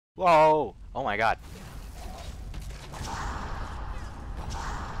Whoa! Oh my god.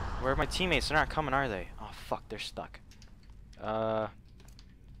 Where are my teammates? They're not coming, are they? Oh fuck, they're stuck. Well,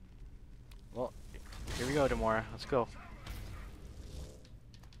 here we go, Demora. Let's go.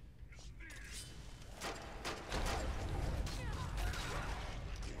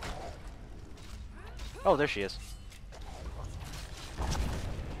 Oh, there she is.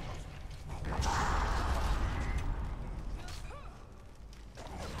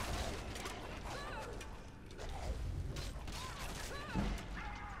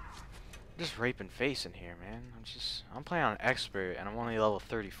 Just raping face in here, man. I'm playing on expert and I'm only level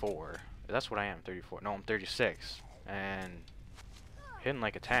 34. That's what I am, 34. No, I'm 36. And hitting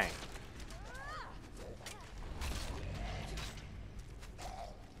like a tank.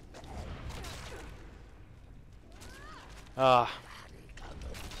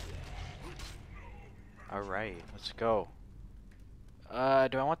 Alright, let's go. Do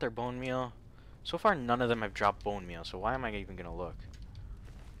I want their bone meal? So far none of them have dropped bone meal, so why am I even gonna look?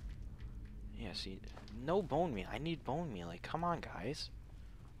 Yeah, see, no bone meal. I need bone meal. Like, come on, guys.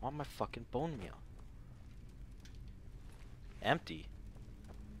 I want my fucking bone meal. Empty.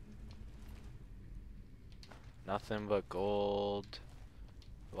 Nothing but gold.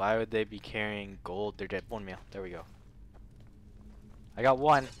 Why would they be carrying gold? They're dead. Bone meal. There we go. I got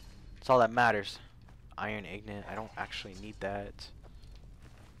one. That's all that matters. Iron Ignet. I don't actually need that.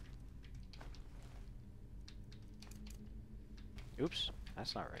 Oops.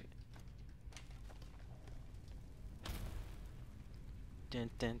 That's not right. Dun,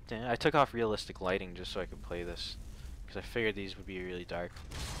 dun, dun. I took off realistic lighting just so I could play this. Because I figured these would be really dark.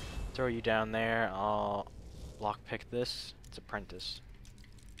 Throw you down there. I'll lockpick this. It's Apprentice.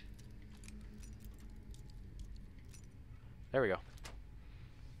 There we go.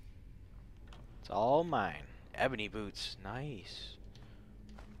 It's all mine. Ebony boots. Nice.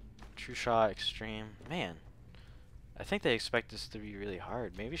 True shot, extreme. Man. I think they expect this to be really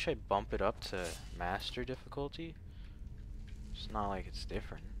hard. Maybe should I bump it up to master difficulty? It's not like it's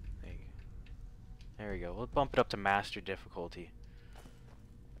different. There we go. We'll bump it up to master difficulty.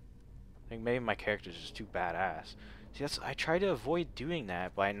 I think maybe my character's just too badass. See, I try to avoid doing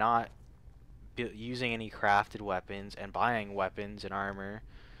that by not using any crafted weapons and buying weapons and armor,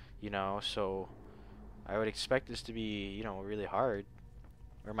 you know, so I would expect this to be, you know, really hard.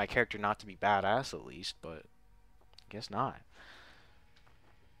 Or my character not to be badass at least, but I guess not.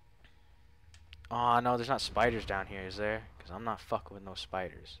 Oh no, there's not spiders down here, is there? Because I'm not fucking with no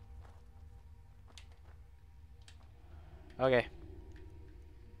spiders. Okay.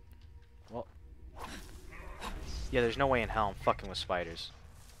 Well. Yeah, there's no way in hell I'm fucking with spiders.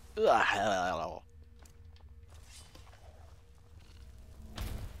 Ugh.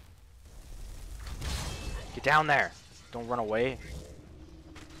 Get down there. Don't run away.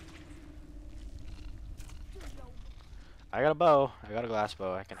 I got a bow. I got a glass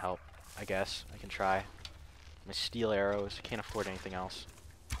bow. I can help. I guess. I can try. My steel arrows. I can't afford anything else.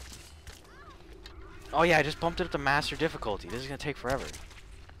 Oh yeah, I just bumped it up to master difficulty. This is gonna take forever.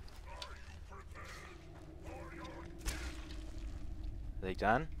 Are they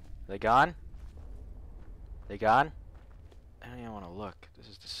done? Are they gone? Are they gone? I don't even want to look. This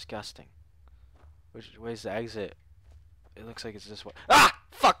is disgusting. Which way's the exit? It looks like it's this way. Ah!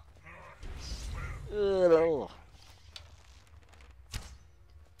 Fuck! Ugh.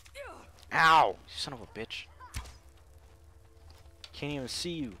 Ow! Son of a bitch. Can't even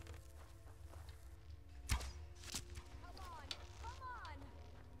see you.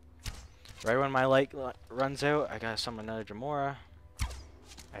 Right when my light runs out, I gotta summon another Jamora.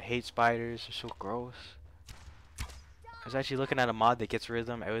 I hate spiders, they're so gross. I was actually looking at a mod that gets rid of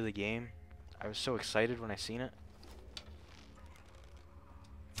them out of the game. I was so excited when I seen it.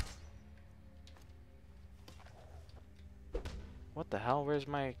 What the hell? Where's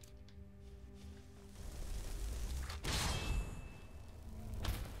my...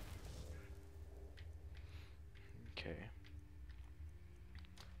 Okay.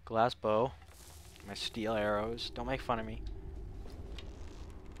 Glass bow. My steel arrows. Don't make fun of me.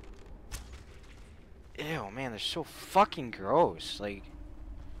 Ew, man, they're so fucking gross. Like...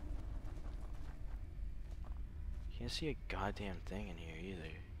 Can't see a goddamn thing in here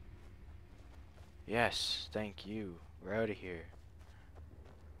either. Yes, thank you. We're out of here.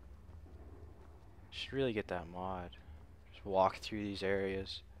 Should really get that mod. Just walk through these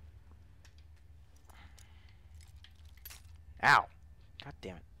areas. Ow! God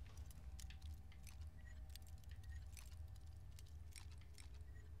damn it.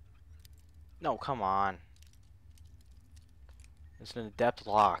 No, come on. It's an adept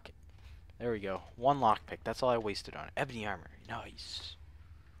lock. There we go. One lockpick. That's all I wasted on it. Ebony armor. Nice.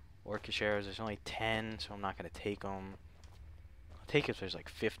 Orcish arrows, there's only 10, so I'm not gonna take them. I'll take it if there's like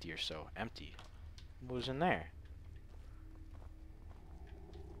 50 or so. Empty. What was in there?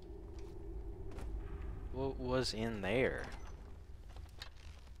 What was in there?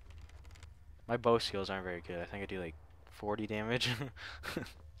 My bow skills aren't very good. I think I do like 40 damage.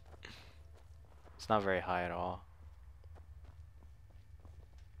 It's not very high at all.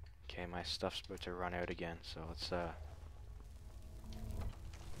 Okay, my stuff's about to run out again, so let's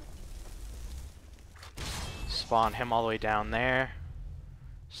spawn him all the way down there.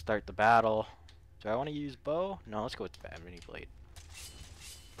 Start the battle. Do I want to use bow? No, let's go with the ebony blade.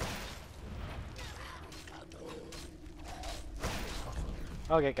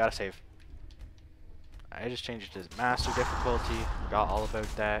 Okay, gotta save. I just changed it to master difficulty. Forgot all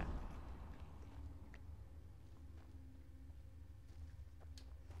about that.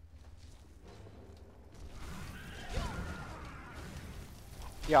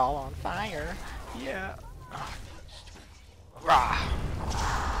 Y'all on fire. Yeah. Rah.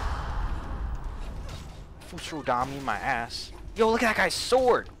 Fusrodami my ass. Yo, look at that guy's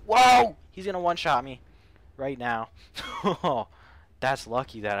sword. Whoa! He's gonna one-shot me right now. That's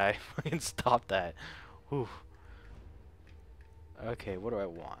lucky that I fucking stopped that. Whew. Okay, what do I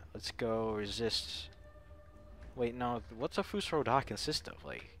want? Let's go resist. Wait, no. What's a Fusroda consist of?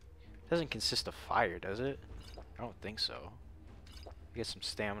 Like, it doesn't consist of fire, does it? I don't think so. Get some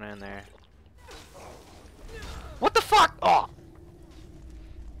stamina in there. What the fuck? Oh!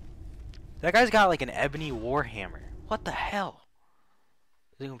 That guy's got like an ebony warhammer. What the hell?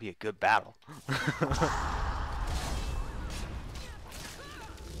 This is gonna be a good battle.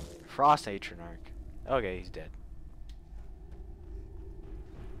 Frost Atronarch. Okay, he's dead.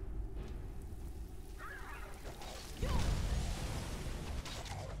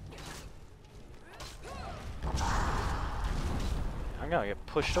 I'm gonna get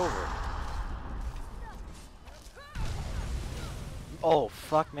pushed over. Oh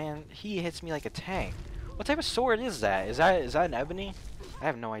fuck, man! He hits me like a tank. What type of sword is that? Is that an ebony? I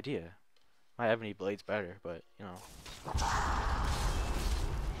have no idea. My ebony blade's better, but you know.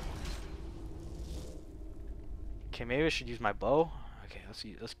 Okay, maybe I should use my bow. Okay,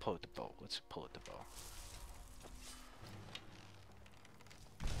 let's pull at the bow. Let's pull at the bow.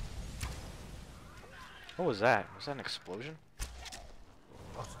 What was that? Was that an explosion?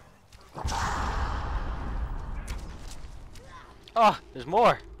 Oh, there's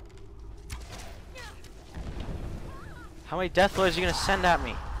more. How many Deathlords are you gonna send at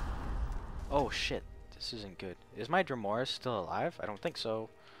me? Oh shit, this isn't good. Is my Dramoris still alive? I don't think so.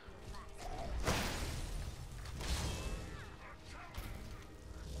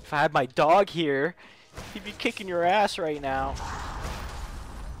 If I had my dog here, he'd be kicking your ass right now.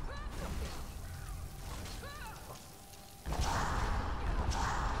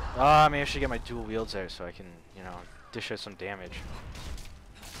 Maybe I should get my dual wields there so I can, you know, dish out some damage.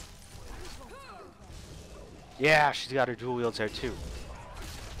 Yeah, she's got her dual wields there too.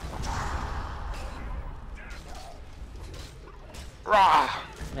 Rah!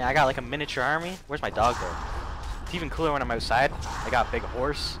 Man, I got like a miniature army. Where's my dog though? It's even cooler when I'm outside. I got a big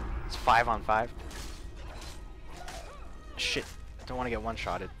horse. It's 5 on 5. Shit. I don't want to get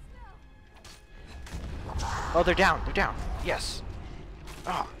one-shotted. Oh, they're down. They're down. Yes.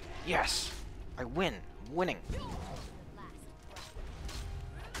 Oh, yes. I win. I'm winning.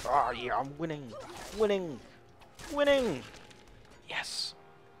 Oh, yeah, I'm winning. Winning. Winning. Yes.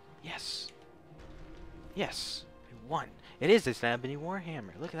 Yes. Yes. I won. It is this ebony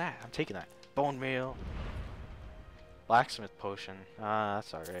warhammer. Look at that. I'm taking that. Bone meal. Blacksmith potion.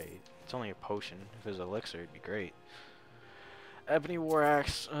 That's alright. It's only a potion. If it was elixir, it'd be great. Ebony war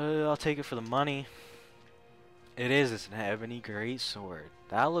axe. I'll take it for the money. It is. It's an ebony great sword.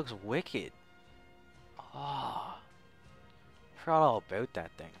 That looks wicked. Oh. I forgot all about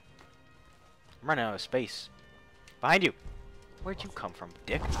that thing. I'm running out of space. Behind you. Where'd you come from,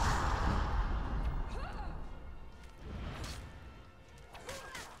 dick?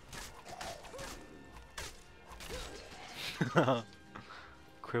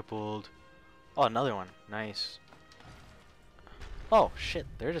 Crippled. Oh, another one. Nice. Oh, shit.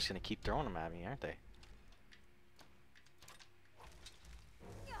 They're just gonna keep throwing them at me, aren't they?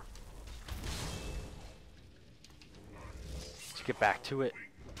 Let's get back to it.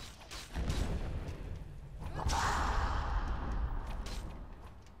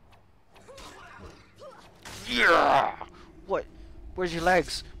 Yeah! What? Where's your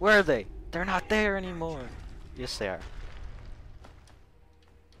legs? Where are they? They're not there anymore. Yes, they are.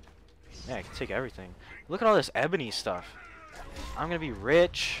 Yeah, I can take everything. Look at all this ebony stuff. I'm gonna be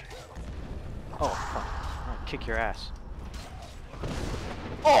rich. Oh, fuck. I'm gonna kick your ass.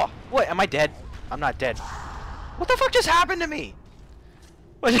 Oh, what? Am I dead? I'm not dead. What the fuck just happened to me?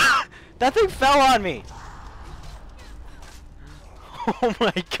 What? That thing fell on me. Oh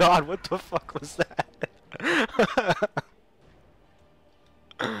my god, what the fuck was that?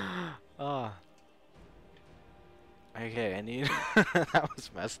 Oh. Okay, I need... that was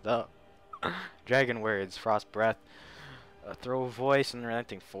messed up. Dragon words, frost breath. Throw voice and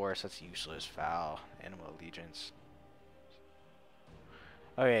relenting force. That's useless. Foul. Animal allegiance.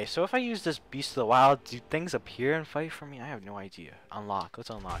 Okay, so if I use this Beast of the Wild, do things appear and fight for me? I have no idea. Unlock. Let's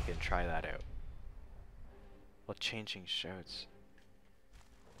unlock it and try that out. While changing shouts.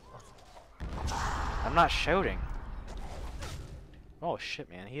 I'm not shouting. Oh shit,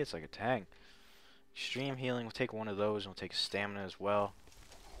 man. He hits like a tank. Extreme healing. We'll take one of those. And we'll take stamina as well.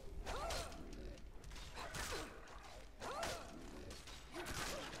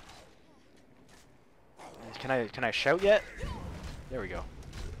 Can I shout yet? There we go.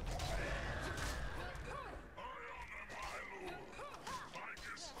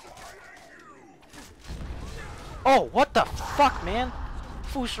 Oh, what the fuck, man?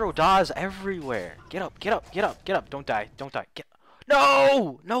 Fusro Da's everywhere. Get up, get up, get up, get up. Don't die, don't die. Get.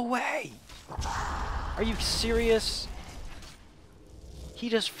 No! No way! Are you serious? He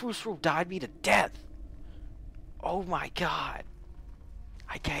just Fusro died me to death. Oh my god.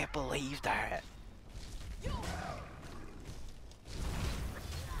 I can't believe that.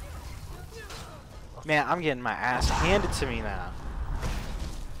 Man, I'm getting my ass handed to me now.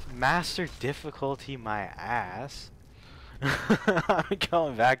 Master difficulty my ass. I'm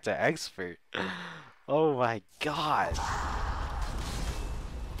going back to expert. Oh my god.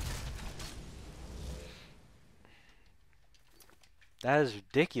 That is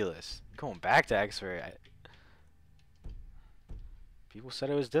ridiculous. Going back to expert. People said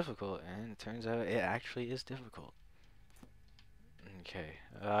it was difficult, and it turns out it actually is difficult. Okay.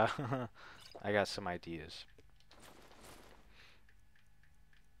 I got some ideas.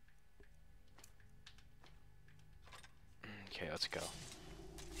 Okay, let's go.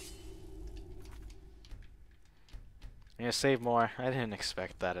 I'm gonna save more. I didn't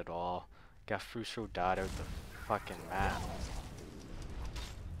expect that at all. Got Fusro dot out the fucking map.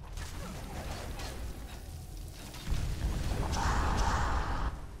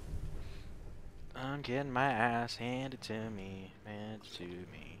 I'm getting my ass handed to me. Handed to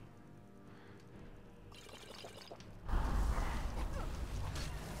me.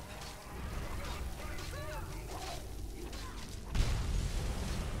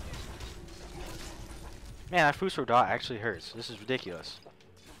 Man, that Fusro dot actually hurts. This is ridiculous.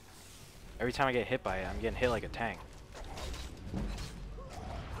 Every time I get hit by it, I'm getting hit like a tank.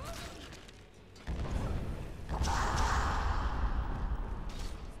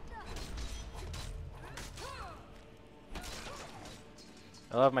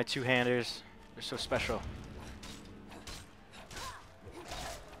 I love my two-handers. They're so special.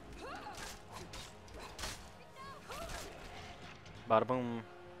 Bada boom.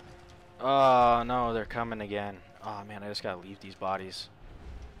 Oh no, they're coming again. Oh man, I just gotta leave these bodies.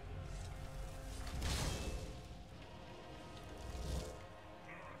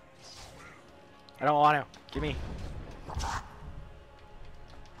 I don't want to. Give me.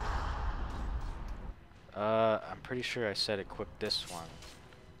 I'm pretty sure I said equip this one.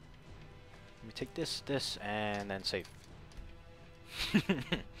 Let me take this, and then save.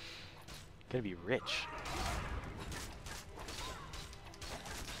 Gonna be rich.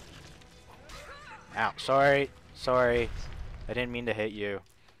 Ow, sorry. Sorry. I didn't mean to hit you.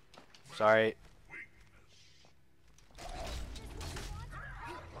 Sorry.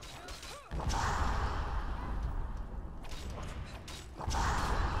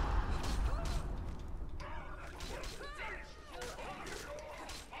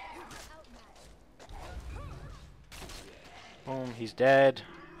 Boom, he's dead.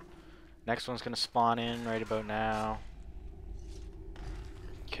 Next one's gonna spawn in right about now.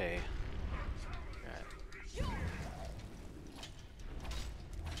 Okay.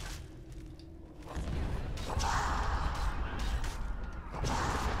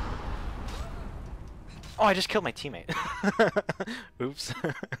 Oh, I just killed my teammate. Oops.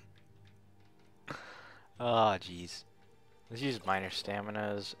 Oh, jeez. Let's use minor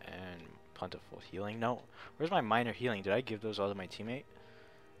staminas and plentiful healing. No, where's my minor healing? Did I give those all to my teammate?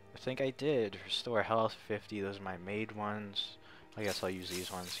 I think I did. Restore health 50. Those are my made ones. I guess I'll use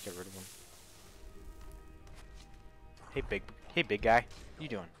these ones to get rid of them. Hey big guy. What you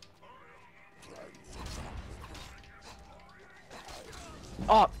doing?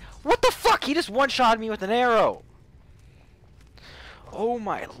 Oh, what the fuck? He just one-shot me with an arrow. Oh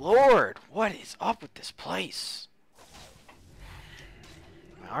my lord. What is up with this place?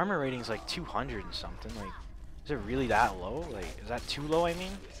 armor rating is like 200 and something. Like, is it really that low? Like, is that too low, I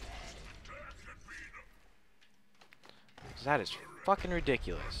mean? 'Cause that is fucking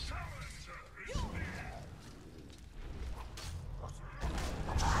ridiculous.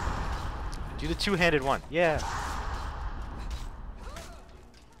 Do the two-handed one. Yeah.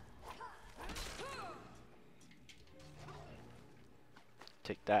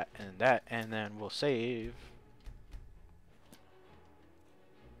 Take that, and then we'll save.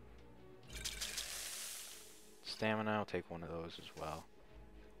 Stamina, I'll take one of those as well.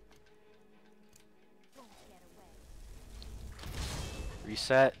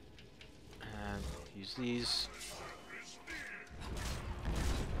 Reset, and use these.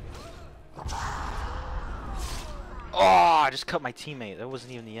 Oh, I just cut my teammate. That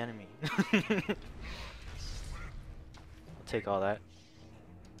wasn't even the enemy. I'll take all that.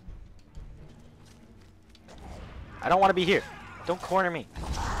 I don't want to be here. Don't corner me.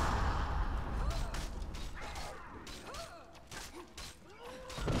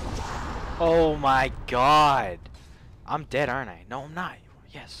 Oh my god. I'm dead, aren't I? No, I'm not.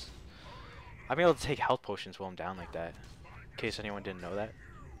 Yes. I'm able to take health potions while I'm down like that. In case anyone didn't know that.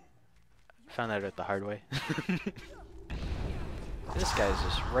 Found that out the hard way. This guy's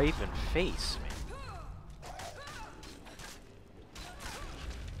just raping face, man.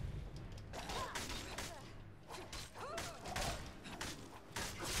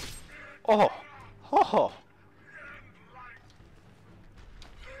 Oh! Oh!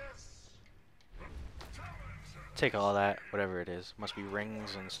 Take all that, whatever it is. Must be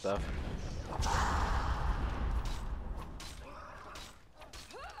rings and stuff.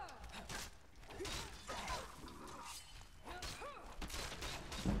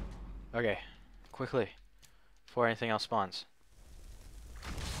 Okay, quickly, before anything else spawns.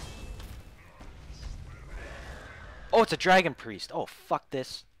 Oh, it's a dragon priest. Oh, fuck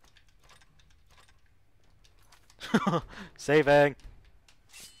this. Saving.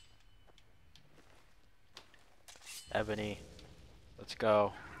 Ebony. Let's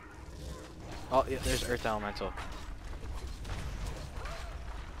go. Oh, yeah, there's Earth Elemental.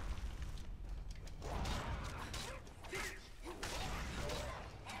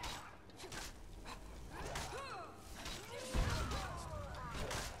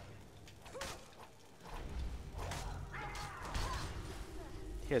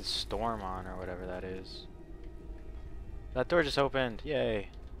 He had Storm on, or whatever that is. That door just opened. Yay.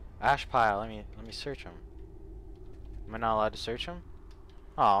 Ash pile. Let me search him. Am I not allowed to search him?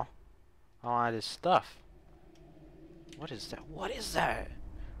 Oh. I wanted his stuff. What is that? What is that?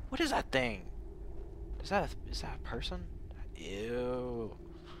 What is that thing? Is that a person? Ew.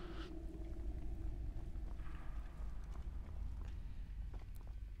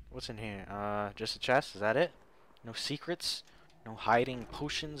 What's in here? Just a chest? Is that it? No secrets? No hiding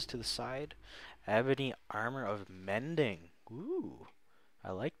potions to the side? Ebony armor of mending. Ooh.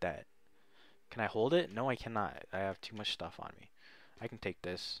 I like that. Can I hold it? No, I cannot. I have too much stuff on me. I can take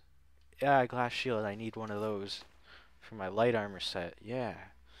this. Yeah, glass shield. I need one of those for my light armor set. Yeah.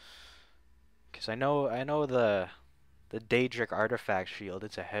 Cause I know the Daedric artifact shield.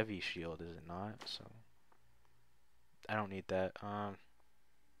 It's a heavy shield, is it not? So I don't need that.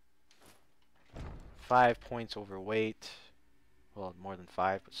 5 points overweight. Well, more than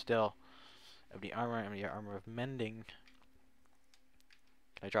 5, but still. Ebony armor of mending.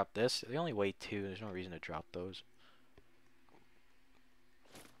 Can I drop this? They only weigh 2. There's no reason to drop those.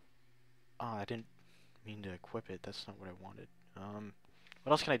 Oh, I didn't mean to equip it. That's not what I wanted.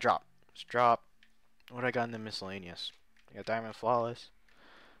 What else can I drop? Let's drop. What I got in the miscellaneous? I got Diamond Flawless.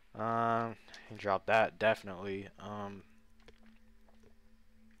 I can drop that definitely.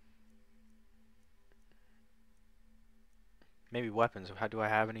 Maybe weapons. How do I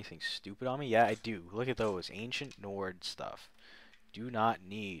have anything stupid on me? Yeah, I do. Look at those ancient Nord stuff. Do not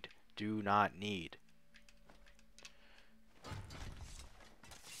need. Do not need.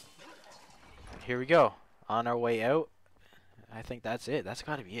 Here we go. On our way out. I think that's it. That's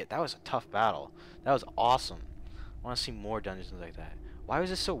got to be it. That was a tough battle. That was awesome. I want to see more dungeons like that. Why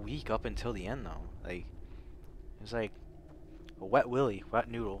was it so weak up until the end, though? Like, it was like a wet willy, wet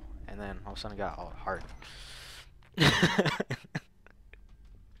noodle, and then all of a sudden it got all hard.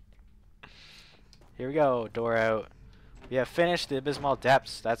 Here we go. Door out. We have finished the Abysmal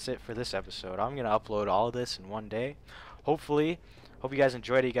Depths. That's it for this episode. I'm going to upload all of this in one day. Hopefully. Hope you guys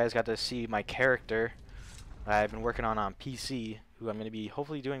enjoyed it. You guys got to see my character I've been working on PC, who I'm going to be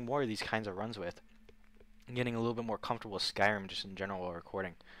hopefully doing more of these kinds of runs with. And getting a little bit more comfortable with Skyrim just in general while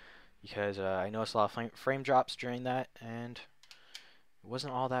recording. Because I noticed a lot of frame drops during that, and it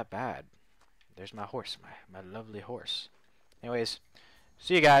wasn't all that bad. There's my horse, my lovely horse. Anyways,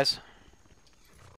 See you guys.